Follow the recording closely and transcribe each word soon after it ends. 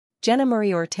Jenna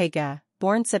Marie Ortega,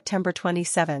 born September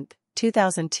 27,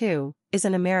 2002, is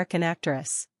an American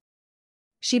actress.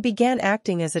 She began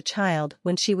acting as a child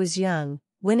when she was young,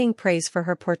 winning praise for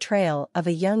her portrayal of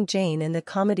a young Jane in the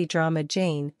comedy drama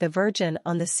Jane the Virgin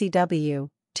on the CW,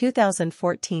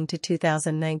 2014 to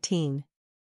 2019.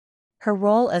 Her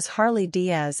role as Harley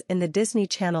Diaz in the Disney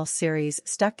Channel series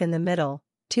Stuck in the Middle,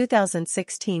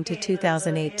 2016 to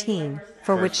 2018,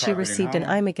 for which she received an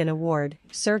Emmy Award,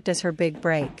 served as her big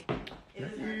break.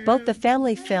 Both the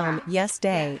family film Yes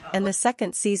Day and the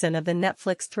second season of the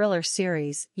Netflix thriller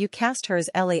series You cast her as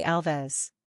Ellie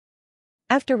Alves.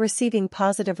 After receiving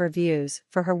positive reviews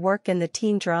for her work in the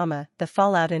teen drama The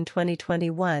Fallout in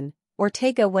 2021,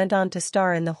 Ortega went on to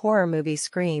star in the horror movie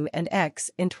Scream and X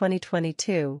in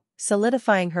 2022,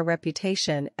 solidifying her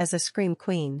reputation as a Scream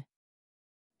queen.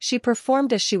 She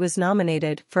performed as she was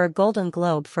nominated for a Golden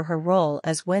Globe for her role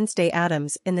as Wednesday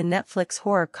Addams in the Netflix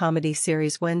horror comedy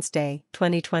series Wednesday,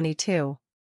 2022.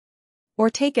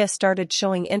 Ortega started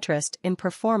showing interest in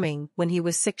performing when he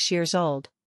was 6 years old.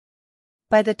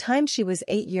 By the time she was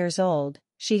 8 years old,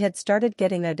 she had started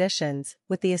getting auditions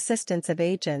with the assistance of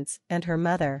agents and her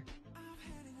mother.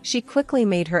 She quickly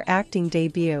made her acting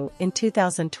debut in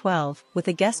 2012 with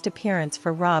a guest appearance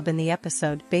for Rob in the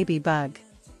episode Baby Bug.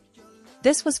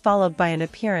 This was followed by an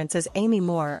appearance as Amy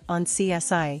Moore on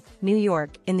CSI, New York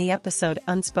in the episode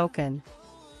Unspoken.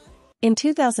 In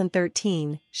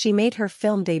 2013, she made her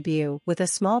film debut with a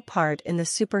small part in the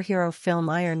superhero film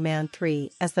Iron Man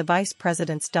 3 as the vice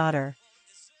president's daughter.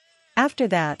 After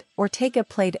that, Ortega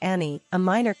played Annie, a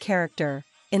minor character,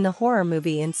 in the horror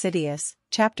movie Insidious,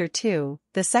 Chapter 2,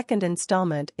 the second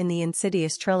installment in the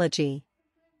Insidious trilogy.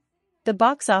 The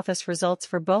box office results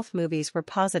for both movies were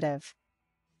positive.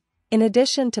 In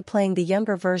addition to playing the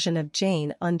younger version of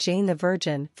Jane on Jane the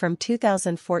Virgin from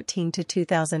 2014 to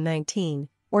 2019,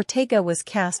 Ortega was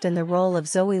cast in the role of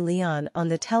Zoe Leon on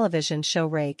the television show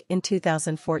Rake in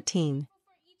 2014.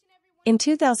 In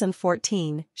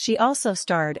 2014, she also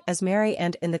starred as Mary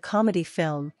Ann in the comedy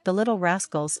film The Little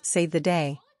Rascals Save the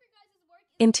Day.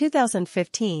 In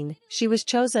 2015, she was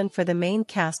chosen for the main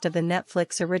cast of the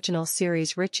Netflix original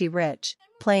series Richie Rich,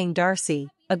 playing Darcy,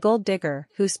 a gold digger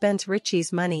who spends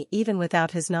Richie's money even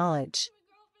without his knowledge.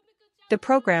 The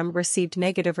program received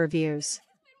negative reviews.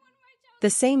 The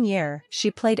same year,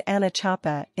 she played Anna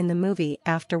Chapa in the movie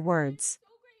Afterwards.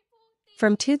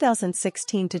 From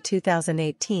 2016 to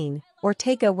 2018,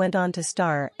 Ortega went on to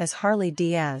star as Harley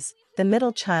Diaz, the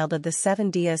middle child of the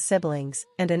 7 Diaz siblings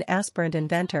and an aspirant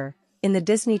inventor, in the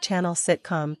Disney Channel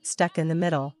sitcom Stuck in the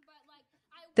Middle.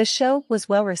 The show was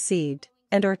well received,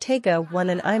 and Ortega won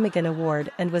an Emmy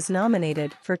Award and was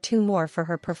nominated for 2 more for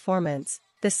her performance.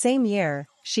 The same year,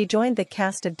 she joined the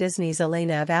cast of Disney's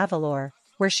Elena of Avalor,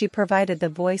 where she provided the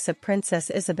voice of Princess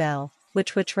Isabel,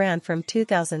 which ran from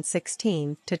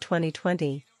 2016 to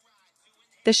 2020.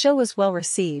 The show was well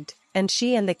received, and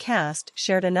she and the cast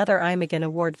shared another Emmy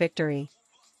Award victory.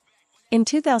 In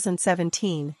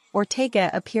 2017, Ortega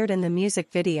appeared in the music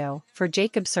video for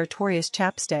Jacob Sartorius'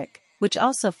 Chapstick, which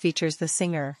also features the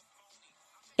singer.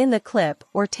 In the clip,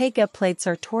 Ortega played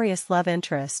Sartorius' love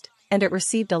interest, and it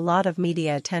received a lot of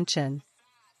media attention.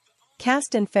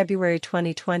 Cast in February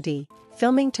 2020,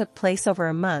 filming took place over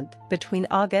a month between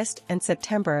August and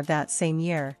September of that same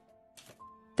year.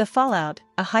 The Fallout,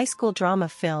 a high school drama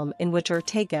film in which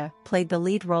Ortega played the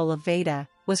lead role of Veda,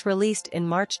 was released in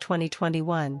March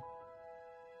 2021.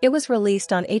 It was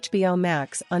released on HBO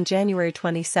Max on January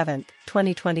 27,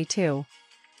 2022.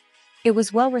 It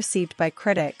was well received by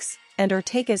critics, and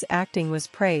Ortega's acting was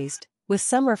praised, with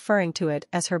some referring to it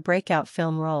as her breakout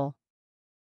film role.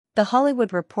 The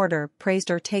Hollywood Reporter praised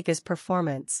Ortega's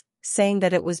performance, saying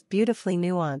that it was beautifully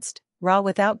nuanced, raw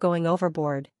without going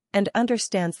overboard, and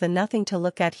understands the nothing to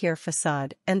look at here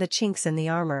facade and the chinks in the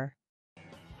armor.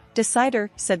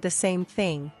 Decider said the same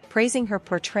thing, praising her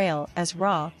portrayal as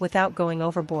raw without going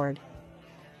overboard.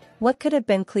 What could have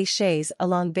been cliches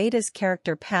along Veda's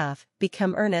character path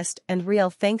become earnest and real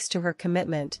thanks to her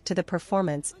commitment to the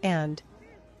performance, and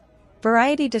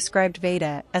Variety described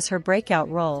Veda as her breakout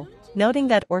role, noting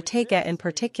that Ortega in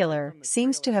particular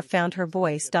seems to have found her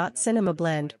voice.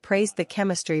 Cinemablend praised the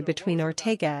chemistry between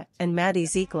Ortega and Maddie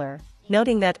Ziegler,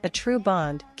 noting that a true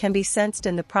bond can be sensed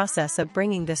in the process of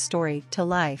bringing this story to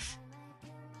life.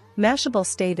 Mashable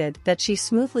stated that she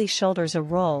smoothly shoulders a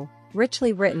role,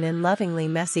 richly written in lovingly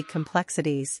messy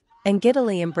complexities, and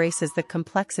giddily embraces the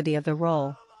complexity of the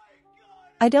role.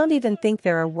 I don't even think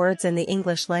there are words in the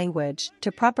English language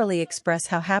to properly express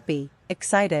how happy,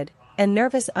 excited, and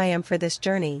nervous I am for this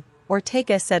journey,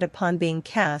 Ortega said upon being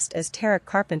cast as Tara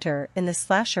Carpenter in the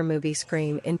slasher movie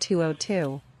Scream in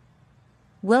 2002.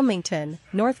 Wilmington,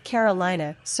 North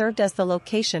Carolina, served as the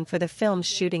location for the film's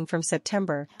shooting from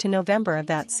September to November of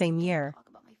that same year.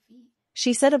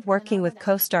 She said of working with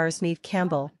co-stars Neve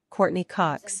Campbell, Courtney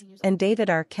Cox, and David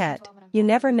Arquette, "You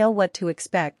never know what to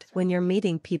expect when you're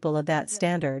meeting people of that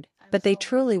standard, but they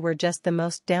truly were just the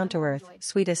most down-to-earth,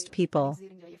 sweetest people."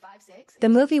 The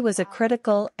movie was a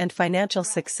critical and financial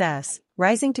success,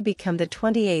 rising to become the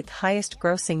 28th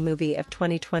highest-grossing movie of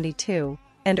 2022,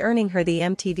 and earning her the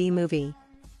MTV Movie.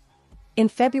 In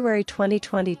February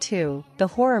 2022, the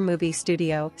horror movie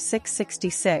Studio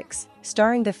 666,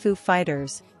 starring the Foo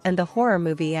Fighters, and the horror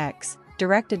movie X,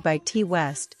 directed by T.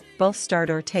 West, both starred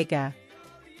Ortega.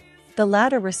 The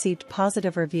latter received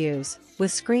positive reviews,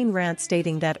 with Screen Rant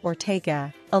stating that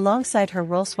Ortega, alongside her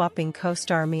role-swapping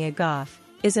co-star Mia Goth,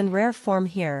 is in rare form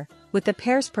here, with the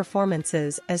pair's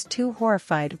performances as two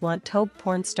horrified want-tobe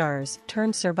porn stars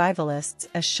turned survivalists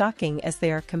as shocking as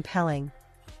they are compelling.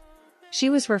 She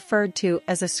was referred to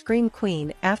as a Scream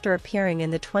Queen after appearing in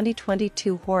the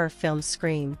 2022 horror films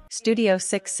Scream, Studio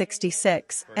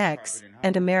 666, X,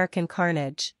 and American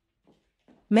Carnage.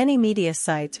 Many media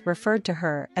sites referred to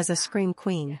her as a Scream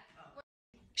Queen.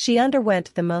 "She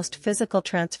underwent the most physical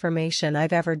transformation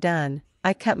I've ever done.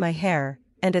 I cut my hair,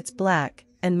 and it's black,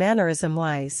 and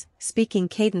mannerism-wise, speaking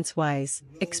cadence-wise,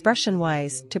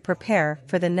 expression-wise to prepare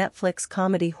for the Netflix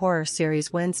comedy horror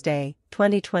series Wednesday,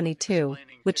 2022,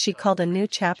 which she called a new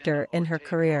chapter in her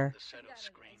career."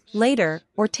 Later,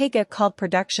 Ortega called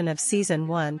production of Season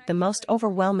 1 the most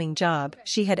overwhelming job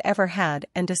she had ever had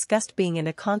and discussed being in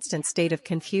a constant state of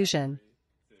confusion.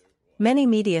 Many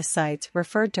media sites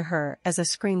referred to her as a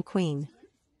Scream Queen.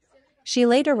 She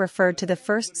later referred to the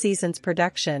first season's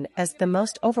production as the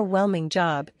most overwhelming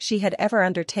job she had ever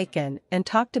undertaken and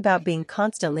talked about being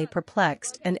constantly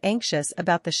perplexed and anxious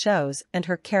about the show's and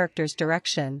her character's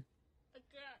direction.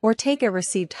 Ortega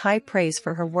received high praise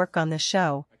for her work on the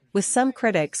show, with some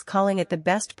critics calling it the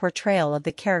best portrayal of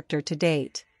the character to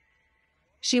date.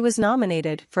 She was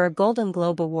nominated for a Golden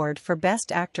Globe Award for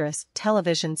Best Actress,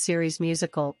 Television Series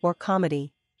Musical or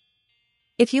Comedy.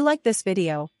 If you like this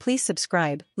video, please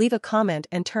subscribe, leave a comment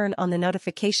and turn on the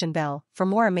notification bell for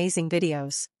more amazing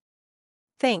videos.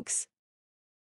 Thanks.